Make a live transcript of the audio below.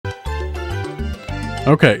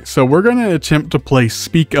Okay, so we're gonna attempt to play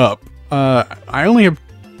Speak Up. I only have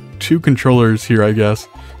 2 controllers here, I guess.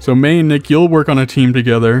 So May and Nick, you'll work on a team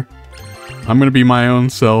together. I'm gonna be my own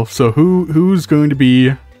self. So who's going to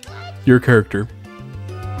be your character?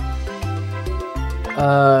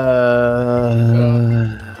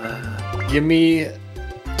 Give me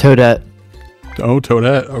Toadette. Oh,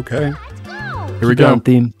 Toadette. Okay. Here we go.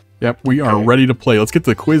 Theme. Yep, we are ready to play. Let's get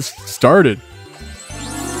the quiz started.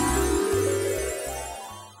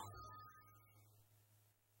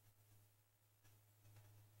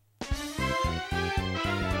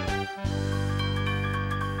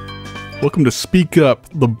 Welcome to Speak Up,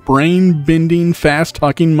 the brain-bending,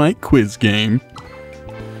 fast-talking mic quiz game.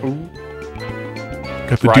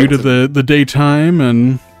 Got the dude of the daytime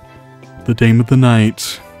and the dame of the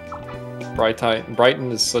night.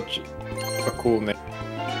 Brighton is such a cool name.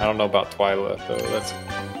 I don't know about Twyla, though. That's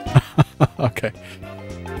okay.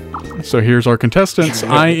 So here's our contestants.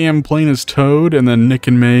 I am playing as Toad, and then Nick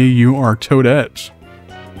and May, you are Toadette.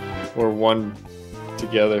 we're one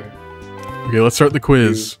together. Okay, let's start the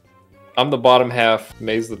quiz. I'm the bottom half.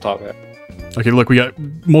 May's the top half. Okay, look, we got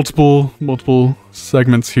multiple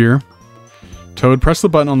segments here. Toad, press the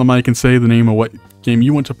button on the mic and say the name of what game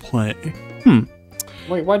you want to play.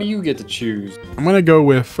 Wait, why do you get to choose? I'm gonna go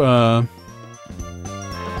with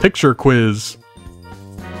picture quiz.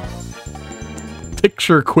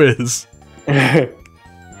 Picture quiz.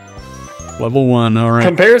 Level 1. All right.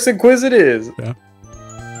 Comparison quiz it is. Yeah.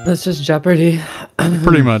 That's just Jeopardy.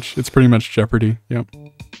 Pretty much. It's pretty much Jeopardy. Yep.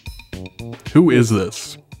 Who is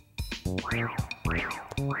this?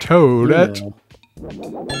 Toadette.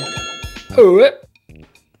 Oh, it.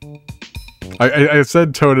 I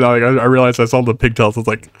said Toad. I realized I saw the pigtails. I was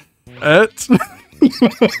like, et?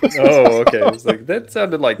 Oh, okay. It's like that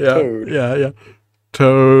sounded like Toad. Yeah.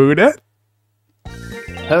 Toadette.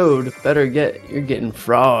 Toad, you're getting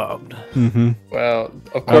frogged. Mm-hmm. Well,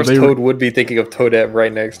 of course Toad would be thinking of Toadette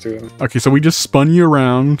right next to him. Okay, so we just spun you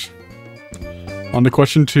around. On to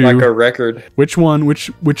question 2. Like a record. Which one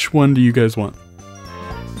do you guys want?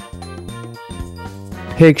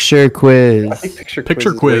 Picture quiz. I think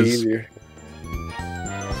Picture quiz. Is way easier.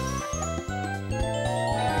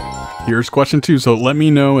 Here's question 2. So let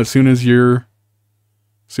me know as soon as you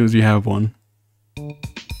have one.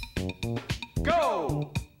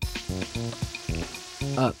 Go.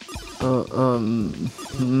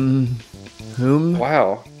 Whom?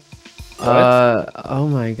 Wow. Oh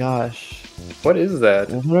my gosh. What is that?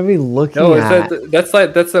 What are we looking No, at? that's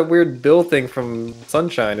that weird Bill thing from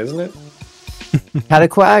Sunshine, isn't it?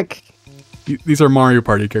 Cataquack? These are Mario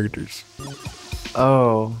Party characters.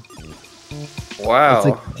 Oh. Wow. It's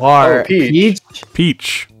like bar. Oh, Peach.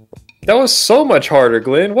 Peach. That was so much harder,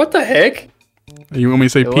 Glenn. What the heck? You want me to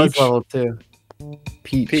say It was Peach? level 2.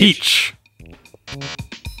 Peach.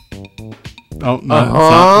 Oh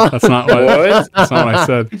no, that's not what. That's not what I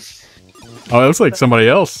said. Oh, it looks like somebody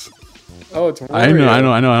else. Oh, it's Wario.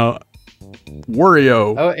 I know.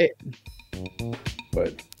 Wario. Oh,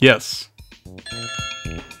 But Yes.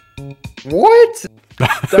 what?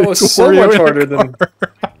 That was so Wario much in a harder than.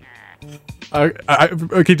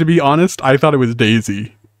 Okay, to be honest, I thought it was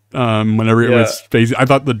Daisy. Whenever it was Daisy, I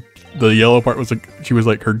thought the yellow part was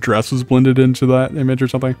like her dress was blended into that image or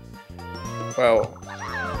something. Wow.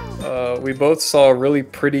 We both saw really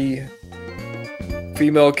pretty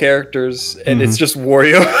female characters, and it's just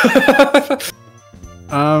Wario.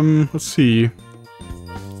 Let's see.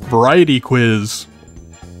 Variety quiz.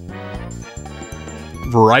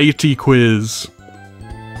 Variety quiz.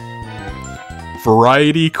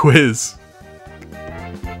 Variety quiz.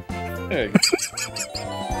 Hey.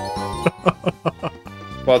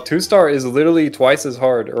 Well, 2-star is literally twice as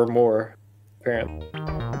hard or more, apparently.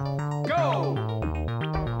 Go!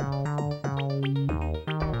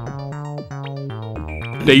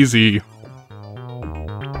 Daisy.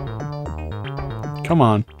 Come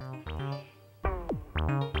on.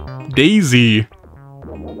 Daisy.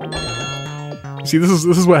 See, this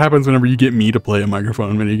is what happens whenever you get me to play a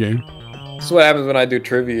microphone minigame. This is what happens when I do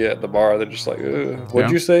trivia at the bar. They're just like,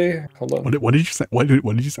 what'd you say? Hold on. What did you say? What did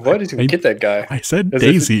you say? Why did you get that guy? I said As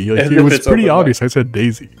Daisy. if- Like, as it if was it's pretty open obvious. I said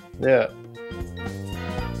Daisy. Yeah.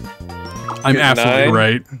 I'm You're absolutely 9?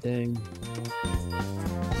 right. dang.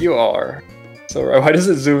 You are. So right. Why does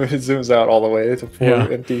it zoom? It zooms out all the way to 4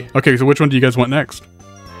 empty. Okay, so which one do you guys want next?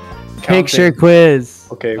 Picture Counting. quiz.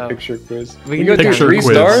 Okay, Oh. picture quiz. We We can go do do 3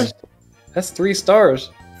 quiz. stars? That's 3 stars.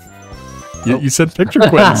 You said picture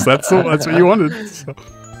quiz. That's what you wanted. So.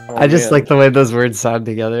 Oh, I just man. like the way those words sound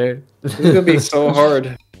together. This is gonna be so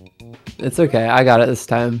hard. It's okay. I got it this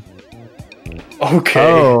time. Okay.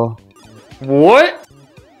 Oh. What?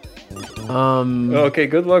 Okay,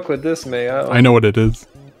 good luck with this, May. I know what it is.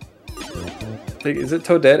 Is it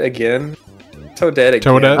Toadette again? Toadette again.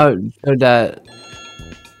 Toadette? Oh, Toadette.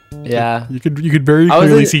 Yeah. You could very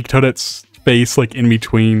clearly see Toadette's face like in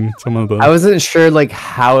between some of the. I wasn't sure like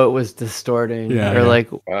how it was distorting. Yeah, Or yeah. like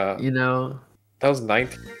Wow. That was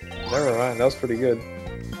 19. Never mind. That was pretty good.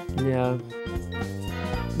 Yeah.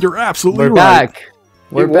 You're absolutely We're right. back.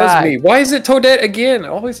 We're it back. was me. Why is it Toadette again?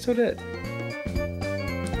 Always Toadette.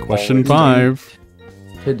 Question Always 5.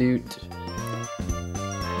 Cadoot.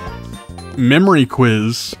 Memory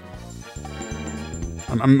quiz.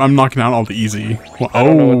 I'm knocking out all the easy. Well, I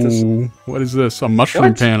don't know what this what is this? A mushroom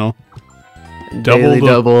What? panel. Daily the-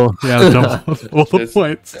 double. Yeah, double the It's-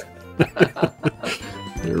 points.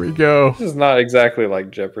 Here we go. This is not exactly like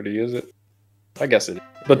Jeopardy, is it? I guess it is.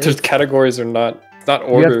 But the categories are not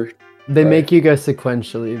order. They Right. make you go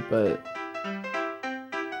sequentially, but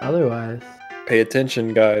otherwise. Pay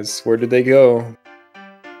attention, guys. Where did they go?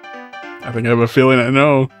 I think I have a feeling I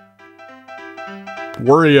know.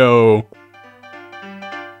 Wario.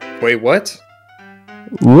 Wait, what?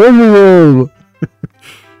 Whoa!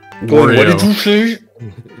 Glenn, what did Wario. you say?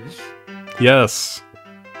 Yes.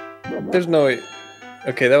 There's no way.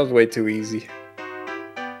 Okay, that was way too easy.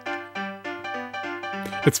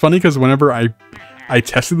 It's funny because whenever I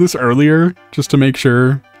tested this earlier just to make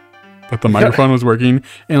sure that the microphone was working,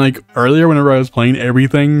 and like earlier whenever I was playing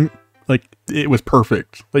everything, like it was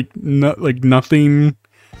perfect. Like nothing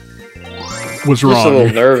was Just a wrong.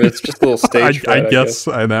 little nervous. Just a little stage fright, I guess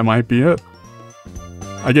that might be it.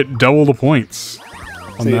 I get double the points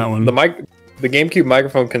on See, that one. The GameCube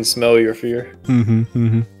microphone can smell your fear.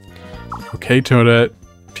 Okay, Toadette.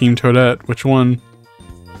 Team Toadette. Which one?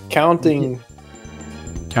 Counting.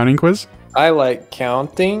 Counting quiz? I like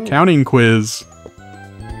counting Counting quiz.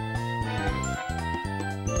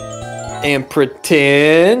 and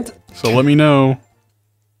pretend. So let me know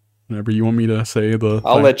whenever you want me to say the.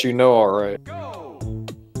 I'll thing. let you know. All right.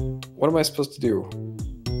 What am I supposed to do?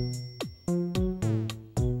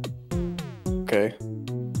 Okay.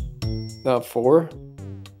 Now 4.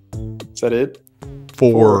 Is that it?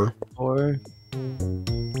 4. Or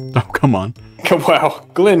Oh, come on. Wow,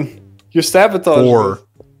 Glenn, you're sabotaging. 4. us.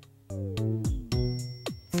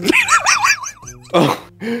 Oh,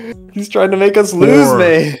 he's trying to make us lose, 4.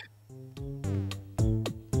 May.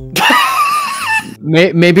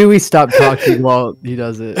 maybe we stop talking while he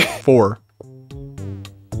does it. 4.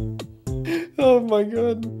 Oh my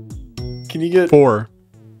god. Can you get? 4.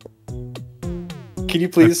 Can you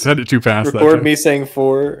I please said it too fast. record that me saying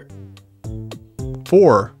 4? time.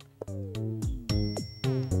 4.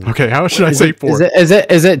 Okay, how should I say 4? Is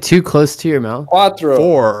it too close to your mouth? Quattro.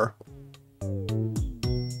 4.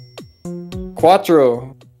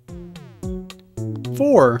 Quattro.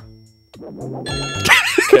 4.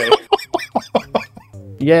 Okay.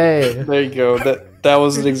 Yay! There you go. That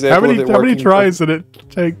was an example. How of it many working tries did it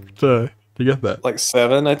take to get that? Like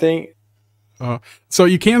 7, I think. So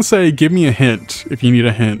you can say, "Give me a hint" if you need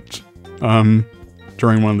a hint.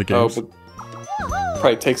 During one of the games. Oh, but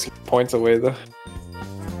probably takes points away though.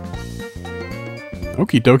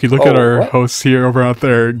 Okie dokie, look at Oh, our what? hosts here over at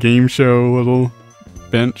their game show little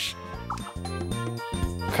bench.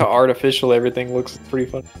 Look how artificial everything looks. It's pretty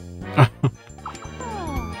fun.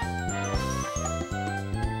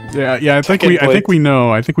 Yeah, I think Second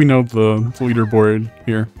we know the leaderboard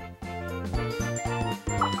here.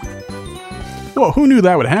 Whoa, who knew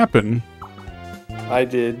that would happen? I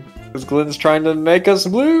did. Because Glenn's trying to make us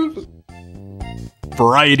lose.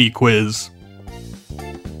 Variety quiz.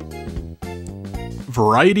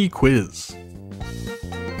 Variety quiz.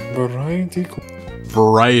 Variety.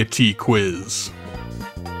 Variety quiz.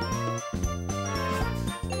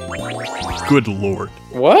 Good lord.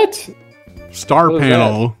 What? Star What was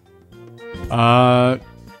panel. Oh,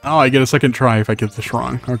 I get a second try if I get this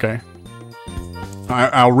wrong. Okay.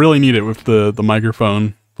 I'll really need it with the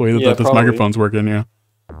microphone. The way that, Yeah, this probably. microphone's working, yeah.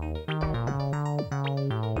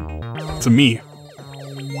 It's a me.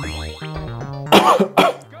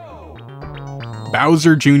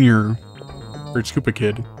 Bowser Jr. Or Koopa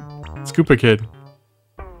Kid. It's Koopa Kid.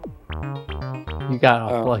 You got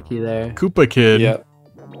off Oh. lucky there. Koopa Kid. Yeah.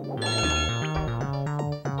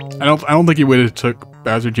 I don't think he would have took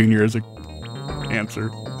Bowser Jr. as a answer.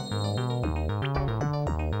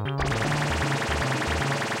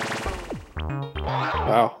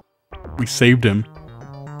 Wow. We saved him.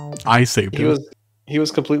 I saved him. He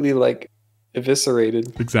was completely like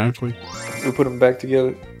eviscerated. Exactly. We put him back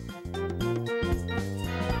together.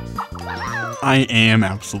 I am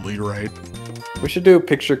absolutely right. We should do a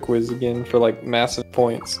picture quiz again for like massive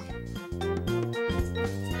points.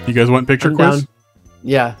 You guys want picture I'm quiz? down.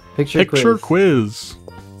 Yeah, picture quiz.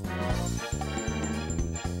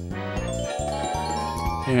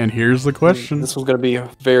 And here's the question. This one's gonna be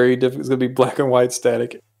very difficult. It's gonna be black and white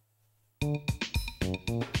static.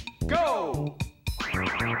 Go!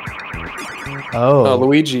 Oh.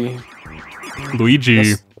 Luigi.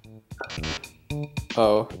 Luigi.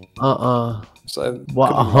 Oh. So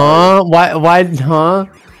What? Huh? Why? Huh?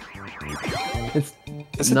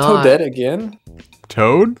 Is it not. Toadette again?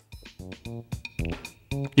 Toad?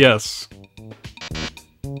 Yes.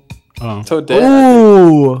 Oh. Toadette.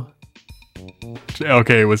 Ooh.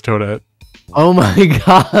 Okay, it was Toadette. Oh my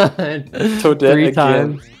god. Toadette 3 again.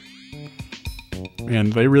 times.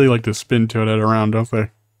 And they really like to spin Toadette around, don't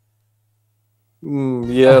they?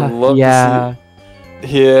 Yeah, love to see.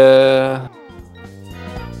 Yeah.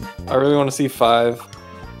 I really want to see 5.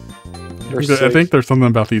 Or I think there's something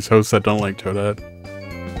about these hosts that don't like Toadette.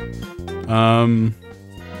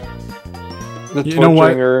 The you know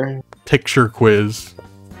what? Torchinger. Picture quiz.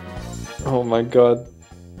 Oh my god.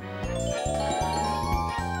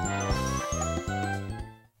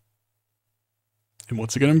 And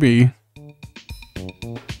what's it gonna be?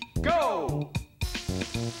 Go!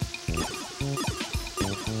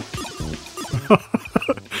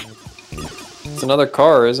 It's another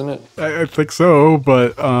car, isn't it? I think so,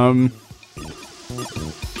 but alright,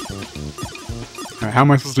 how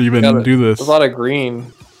am I supposed to even do this? There's a lot of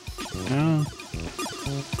green. Yeah.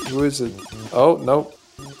 Who is it? Oh, nope.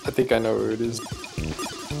 I think I know who it is.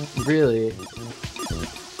 Really?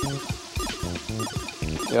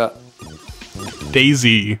 Yeah.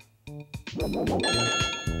 Daisy.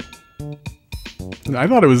 I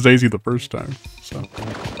thought it was Daisy the first time, so.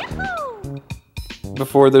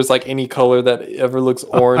 Before there's like any color that ever looks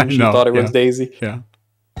orange, you thought it was Daisy. Yeah.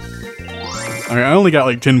 I mean, I only got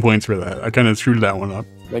like 10 points for that. I kind of screwed that one up.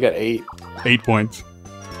 I got 8. 8 points.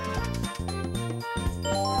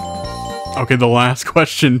 Okay, the last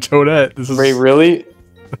question, Toadette. This is Wait, really?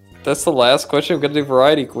 That's the last question? We're gonna do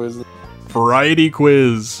variety quiz. variety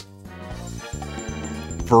quiz.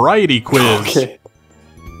 Variety quiz. Okay.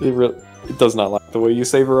 It does not like the way you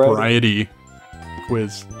say variety. Variety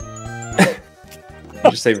quiz. You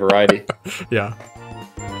just say variety. Yeah.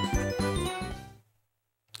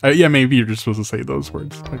 Yeah, maybe you're just supposed to say those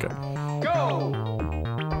words. Okay. Go!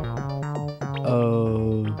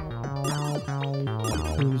 Oh.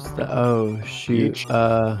 Who's the? Oh shoot.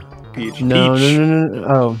 Peach. Peach. No.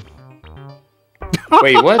 Oh.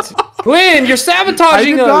 Wait, what? Glenn, you're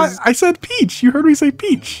sabotaging us! I said Peach. You heard me say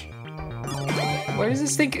Peach. Why does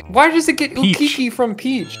this think? Why does it get Peach. Ukiki from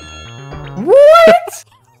Peach? What?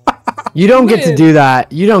 You don't get to do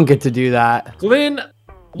that. You don't get to do that. Glenn,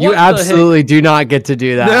 You absolutely do not get to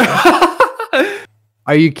do that.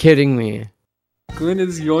 Are you kidding me? Glenn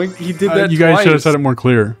is yoink. He did that. You guys twice. should have said it more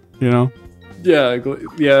clear. You know. Yeah,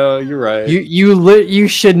 yeah, you're right. You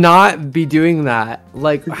should not be doing that.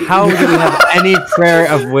 Like, how do we have any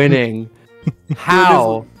prayer of winning?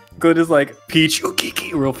 How? Glenn is like Peach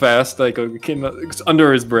Ukiki real fast, like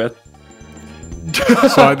under his breath.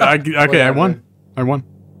 So okay, I won. I won.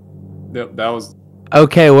 Yep, that was.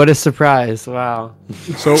 Okay, what a surprise! Wow.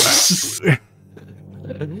 So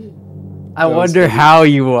I wonder how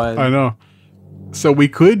you won. I know. So we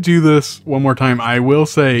could do this one more time. I will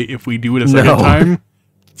say, if we do it a second time,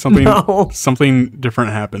 something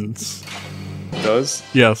different happens. Does?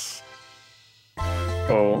 Yes.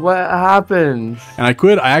 Oh. What happened? And I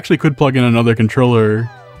actually could plug in another controller,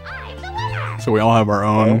 so we all have our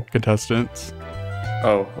own contestants.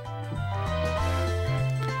 Oh.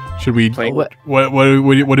 Should we? What do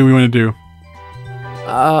we want to do?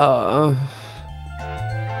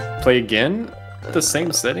 Play again? The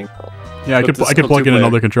same setting? Yeah, I could plug in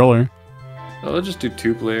another controller. Oh, let's just do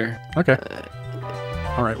 2-player. Okay.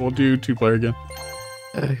 All right, we'll do 2-player again.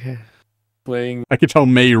 Okay. Playing. I can tell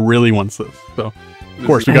May really wants this, so of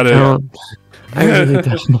course we gotta. I really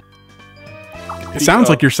don't. It sounds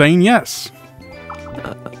like you're saying yes.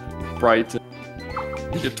 Bright.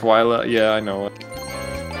 Get Twilight. Yeah, I know it.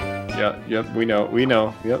 Yeah, yep, we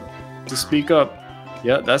know. Yep. Just speak up.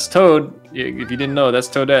 Yeah, that's Toad. Yeah, if you didn't know, that's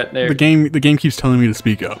Toadette. There. The game keeps telling me to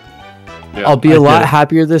speak up. Yeah. I'll be a lot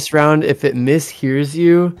happier this round if it mishears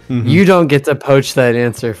you. You don't get to poach that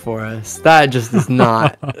answer for us. That just does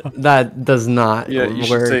not. That does not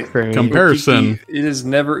work for me. Comparison. Ukiki. It is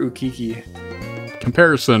never Ukiki.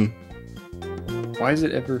 Comparison. Why does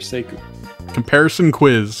it ever say? Comparison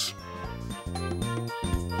quiz.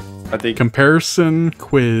 I think comparison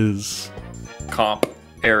quiz.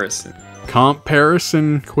 Comparison.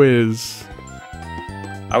 Comparison quiz.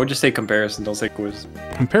 I would just say comparison. Don't say quiz.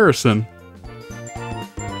 Comparison.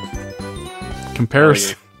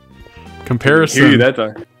 Comparison. Comparison. Hear you that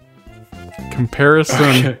time.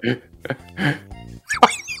 Comparison. Okay.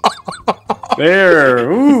 There.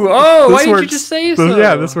 Ooh. Oh, This why didn't you works- just say so?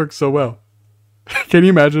 Yeah, this works so well. Can you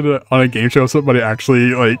imagine it on a game show somebody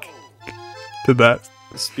actually like did that?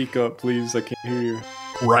 Speak up, please. I can't hear you.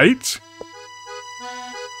 Right?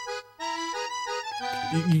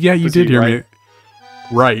 Yeah, you Was did he hear right?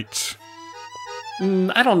 me. Right.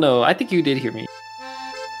 I don't know. I think you did hear me.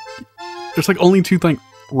 There's like only two things.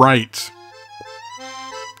 Right.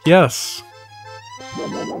 Yes.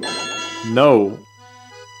 No.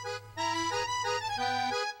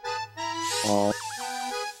 Oh.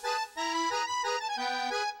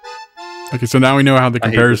 Okay, so now we know how the I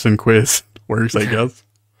hate comparison quiz works, I guess.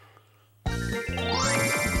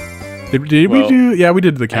 Did we Well, do? Yeah, we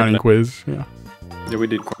did the counting know. quiz. Yeah. Yeah, we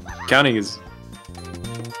did. Counting is.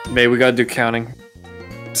 Maybe we gotta do counting.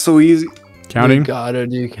 So easy. Counting. We gotta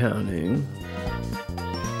do counting.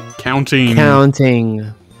 Counting.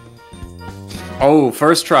 Counting. Oh,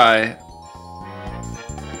 first try.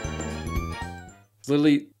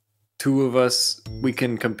 Literally, two of us. We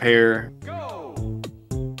can compare.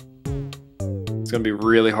 It's gonna be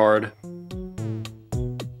really hard.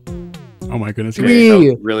 Oh my goodness. Three. that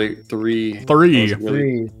was really three. Three. That was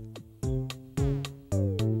really-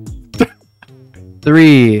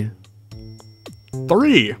 Three.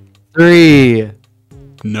 Three. Three.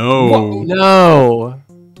 No. No.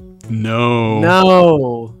 No.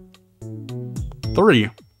 No. Three.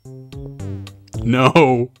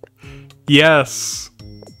 No. Yes.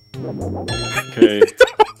 Okay.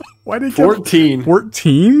 Why did it 14.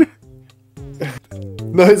 14?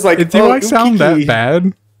 No, it's like. Do I sound that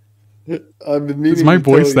bad? I've been Is my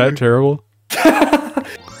voice that terrible?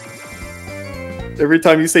 Every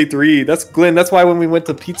time you say three, that's Glenn. That's why when we went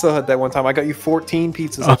to Pizza Hut that one time, I got you 14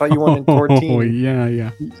 pizzas. I thought you wanted 14. Oh, yeah,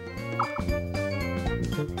 yeah.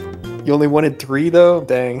 You only wanted 3 though?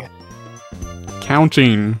 Dang.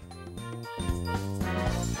 Counting.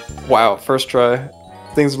 Wow, first try.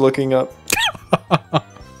 Things are looking up.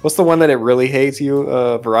 What's the one that it really hates you?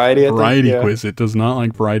 Variety, I think? Variety Yeah. quiz. It does not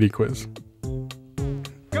like variety quiz.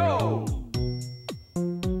 Go!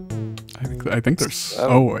 I think there's 8.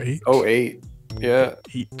 Oh, 8. Yeah.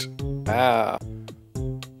 8. Ah.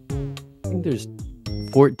 I think there's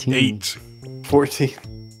 14. 8. 14.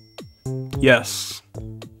 Yes.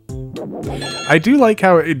 I do like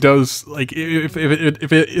how it does, like, if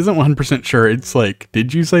it isn't 100% sure, it's like,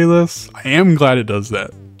 did you say this? I am glad it does that.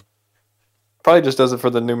 Probably just does it for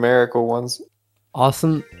the numerical ones.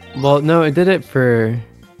 Awesome. Well, no, it did it for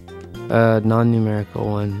a non-numerical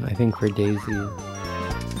one. I think for Daisy.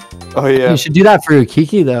 Oh, yeah. You should do that for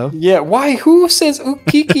Ukiki, though. Yeah, why? Who says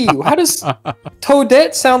Okiki? How does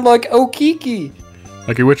Toadette sound like Okiki?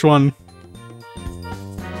 Okay, which one?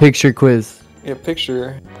 Picture quiz. Yeah,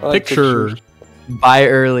 picture. I like Picture. pictures. Buy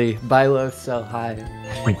early. Buy low, sell high.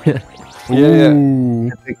 Yeah.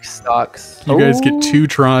 Ooh. Epic stocks. You guys get Ooh. 2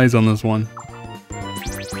 tries on this one.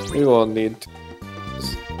 We all need.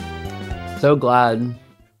 So glad.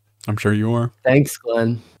 I'm sure you are. Thanks,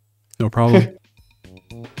 Glenn. No problem.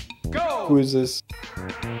 Who is this?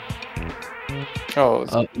 Oh,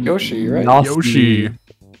 it's Yoshi, right? Yoshi.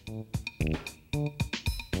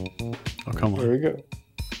 Oh, come There on. we go.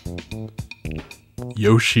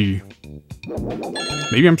 Yoshi.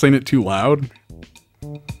 Maybe I'm saying it too loud.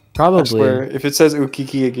 I Probably. swear, if it says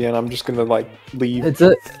Ukiki again, I'm just gonna like leave. It's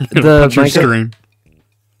a You're gonna punch your micro- screen.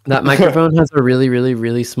 that microphone has a really, really,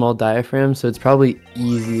 really small diaphragm, so it's probably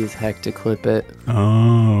easy as heck to clip it.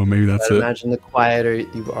 Oh, maybe that's But it. imagine the quieter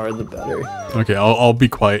you are, the better. Okay, I'll be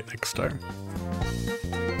quiet next time.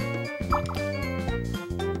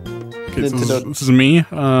 Okay, so Nintendo. this is me.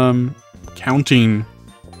 Counting.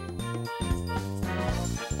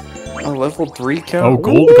 Oh, level 3 count. Oh,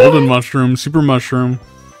 golden mushroom, super mushroom,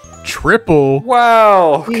 triple.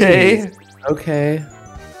 Wow. Okay. Okay.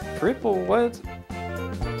 Triple. What?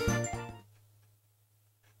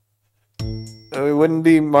 It wouldn't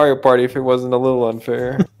be Mario Party if it wasn't a little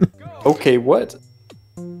unfair. Okay. What?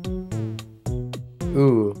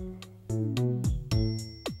 Ooh.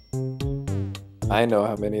 I know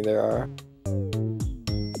how many there are.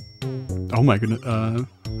 Oh my goodness.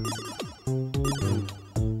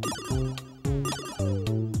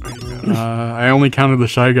 I only counted the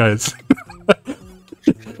Shy Guys.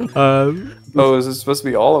 Oh, is this supposed to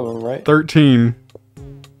be all of them, right? 13.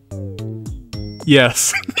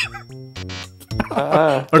 Yes.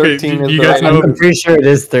 Okay, 13 do is you the guys right know- number. I'm pretty sure it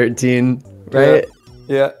is 13, right?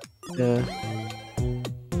 Yeah. Yeah.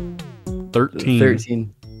 13.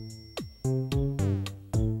 13.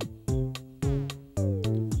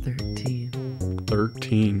 13.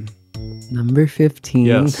 13. Number 15.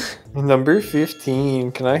 Yes. Number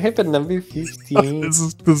 15. Can I have a number 15?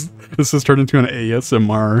 This has turned into an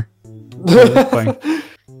ASMR. thing.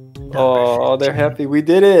 Oh, they're happy. We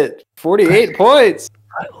did it. 48 points.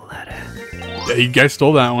 Yeah, you guys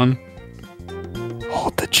stole that one.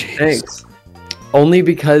 Hold the cheese. Thanks. Only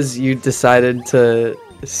because you decided to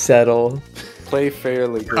settle. Play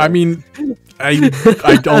fairly. Girl. I mean,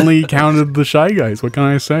 I only counted the Shy Guys. What can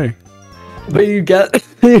I say? But you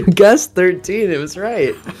guessed 13. It was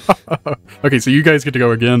right. Okay, so you guys get to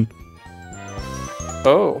go again.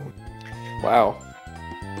 Oh, wow.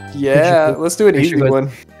 Yeah, let's do an easy quiz. one.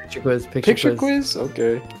 Picture quiz. Picture quiz?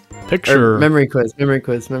 Okay. Picture. Or memory quiz.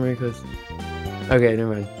 Okay,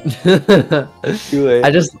 never mind. Too late.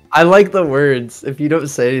 I like the words. If you don't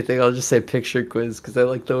say anything, I'll just say picture quiz because I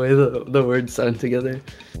like the way the words sound together.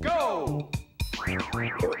 Go!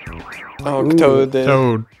 Oh, Toad.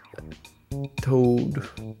 Toad. Toad.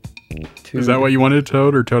 Is that what you wanted,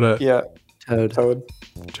 Toad or Toadette? Yeah. Toad. Toad.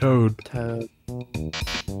 Toad. Toad.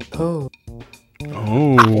 Oh.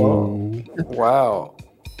 Oh. Wow.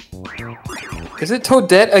 Is it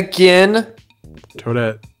Toadette again?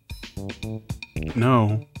 Toadette.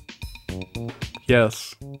 No.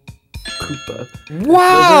 Yes. Koopa.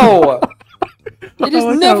 Wow! It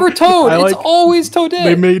is never Toad. It's always Toadette.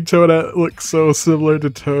 They made Toadette look so similar to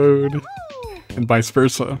Toad, and vice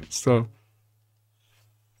versa. So.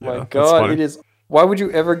 My Yeah, God, it is. Why would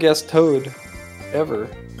you ever guess Toad? Ever?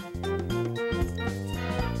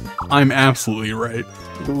 I'm absolutely right.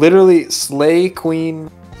 Literally, Slay Queen.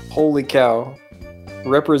 Holy cow.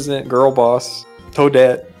 Represent girl boss.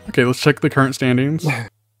 Toadette. Okay, let's check the current standings.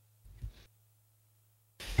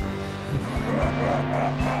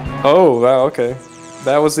 Oh, wow, okay.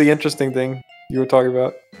 That was the interesting thing you were talking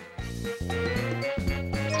about.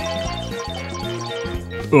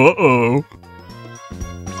 Uh-oh.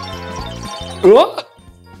 What?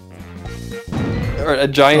 Or a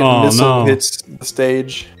giant missile no. hits the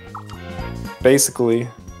stage. Basically.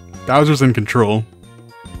 Bowser's in control.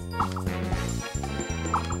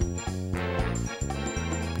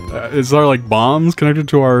 Is there like bombs connected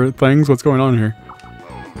to our things? What's going on here?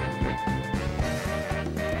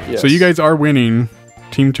 Yes. So you guys are winning.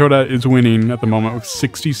 Team Toadette is winning at the moment with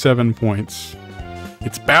 67 points.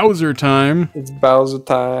 It's Bowser time. It's Bowser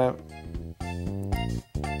time.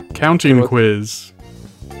 Counting quiz.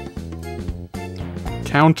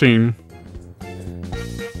 Counting.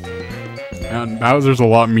 And Bowser's a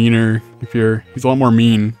lot meaner if he's a lot more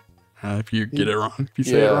mean if you get it wrong. If you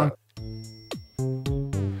say it wrong.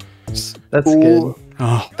 That's good.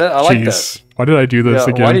 Oh, I like that. Why did I do this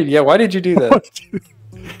again? Why did you do that?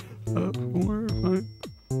 4,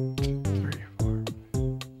 5, 2, 3,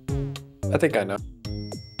 4. I think I know.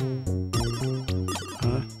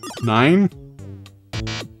 9?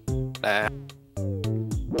 Nah.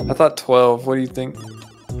 I thought 12. What do you think?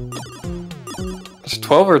 It's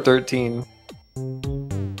 12 or 13?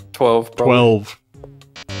 12, probably. 12.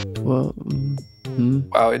 Well,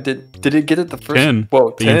 Wow, it did it get it the first? 10.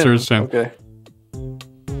 Whoa, The 10. answer is 10. Okay.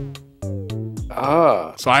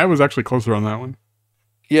 Ah. So I was actually closer on that one.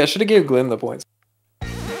 Yeah, I should have gave Glenn the points.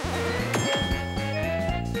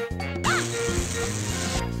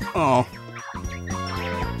 Oh.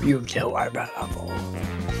 you kill our level.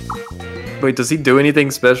 Wait, does he do anything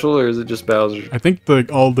special, or is it just Bowser? I think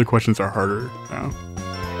all the questions are harder now.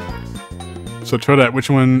 So Toadette, which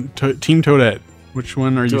one? Team Toadette, which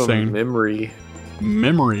one are you saying? Memory.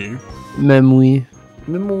 Memory. Memory.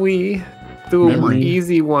 Memory. Do an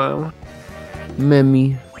easy one.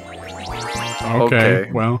 Memmy. Okay.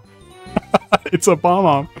 Well, it's a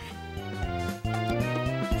bomb.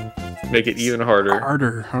 Make it even harder.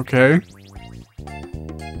 Harder. Okay.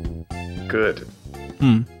 Good.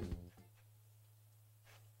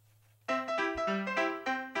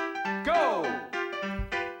 Go.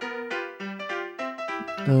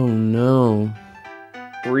 Oh no.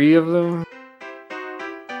 3 of them.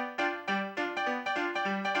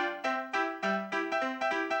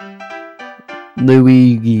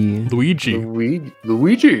 Luigi.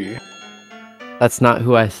 Luigi. That's not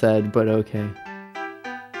who I said, but okay.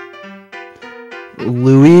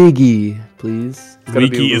 Luigi, please.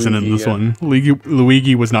 Luigi isn't in this one.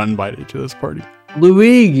 Luigi was not invited to this party.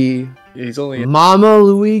 Luigi. Yeah, he's only Mama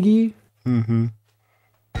Luigi. Mm-hmm.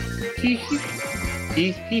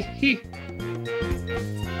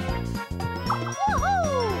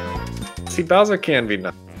 See, Bowser can be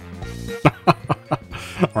nice.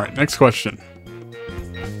 All right, next question.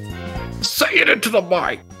 Say it into the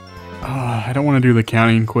mic. I don't want to do the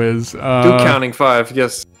counting quiz. Do counting 5,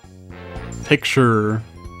 yes. Picture.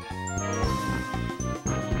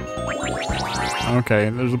 Okay,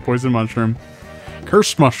 there's a poison mushroom.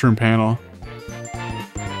 Cursed mushroom panel.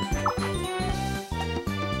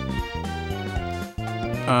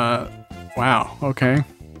 Wow, okay.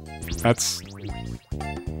 That's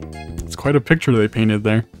quite a picture they painted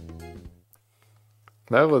there.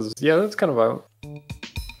 That was, yeah, that's kind of violent.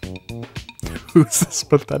 Who's this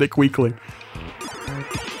pathetic weakling?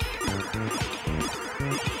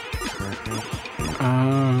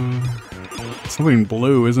 Something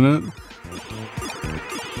blue, isn't it?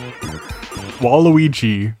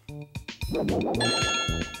 Waluigi.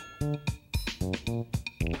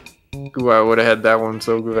 Ooh, I would have had that one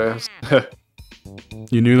so fast.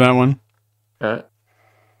 You knew that one?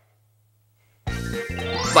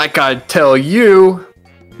 Like I tell you.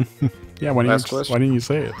 Yeah, why didn't you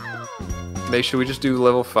say it? Maybe should we just do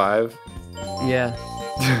level 5? Yeah.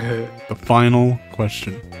 The final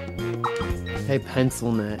question. Hey,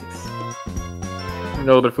 pencil next.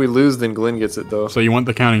 No, but if we lose, then Glenn gets it though. So you want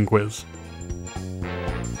the counting quiz?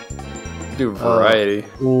 Do variety.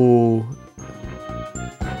 Ooh.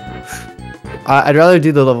 I'd rather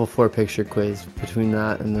do the level 4 picture quiz between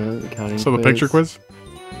that and the counting quiz. So the picture quiz?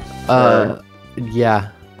 Yeah.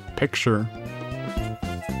 Picture.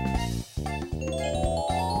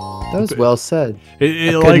 That was well said. It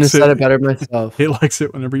I couldn't likes have said it. it better myself. It likes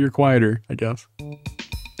it whenever you're quieter, I guess.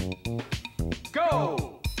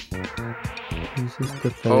 Go! Who's this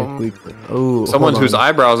pathetic weakling? Oh, someone whose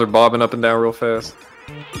eyebrows are bobbing up and down real fast.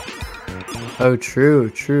 Oh, true.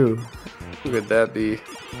 Who could that be?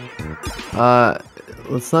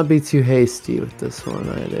 Let's not be too hasty with this one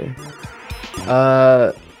either.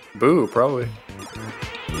 Boo, probably.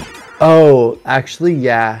 Oh, actually,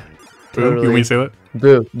 yeah. Boo? Totally. You want me to say that?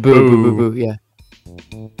 Boo, yeah.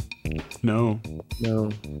 No. No.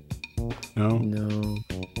 No. No.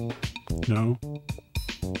 No.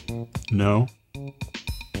 No.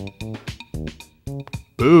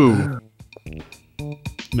 Boo.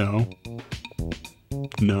 No.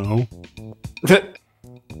 No.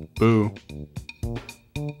 Boo.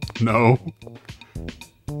 No.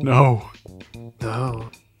 No. No.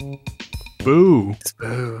 Boo. It's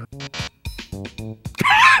boo.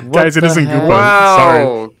 Guys, it isn't Goomba. Wow.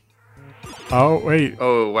 Sorry. Oh, wait.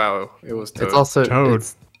 Oh, wow. It was Toad. It's also Toad.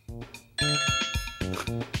 It's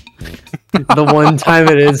the one time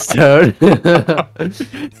it is Toad.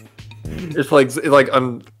 It's like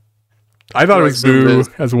I thought it was Boo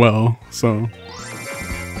Goomba. as well, so.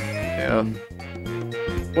 Yeah.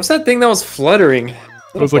 What's that thing that was fluttering? It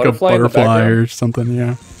was like a in the butterfly background? or something,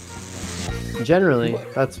 yeah. Generally,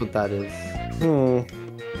 that's what that is.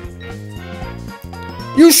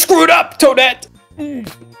 You screwed up, Toadette!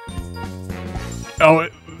 Oh,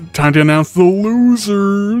 time to announce the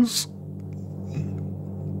losers.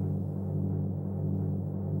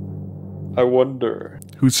 I wonder.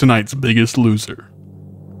 Who's tonight's biggest loser?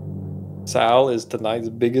 Sal is tonight's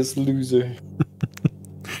biggest loser.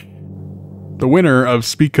 The winner of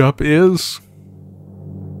Speak Up is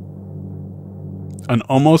an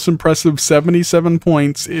almost impressive 77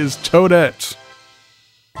 points is Toadette.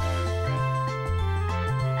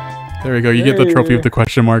 There we go. You get the trophy with the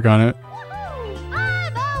question mark on it.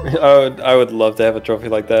 I would love to have a trophy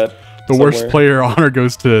like that. The worst player honor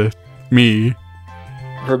goes to me.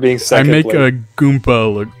 For being second. I make a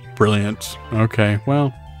Goomba look brilliant. Okay,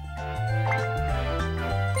 well.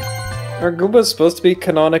 Are Goombas supposed to be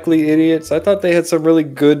canonically idiots? I thought they had some really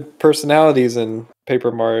good personalities in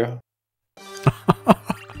Paper Mario.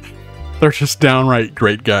 They're just downright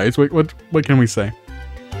great guys. What can we say?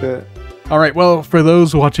 Yeah. All right, well, for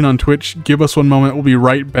those watching on Twitch, give us one moment. We'll be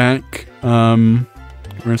right back. We're going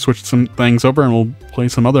to switch some things over and we'll play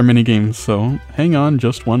some other mini games. So hang on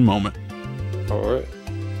just one moment.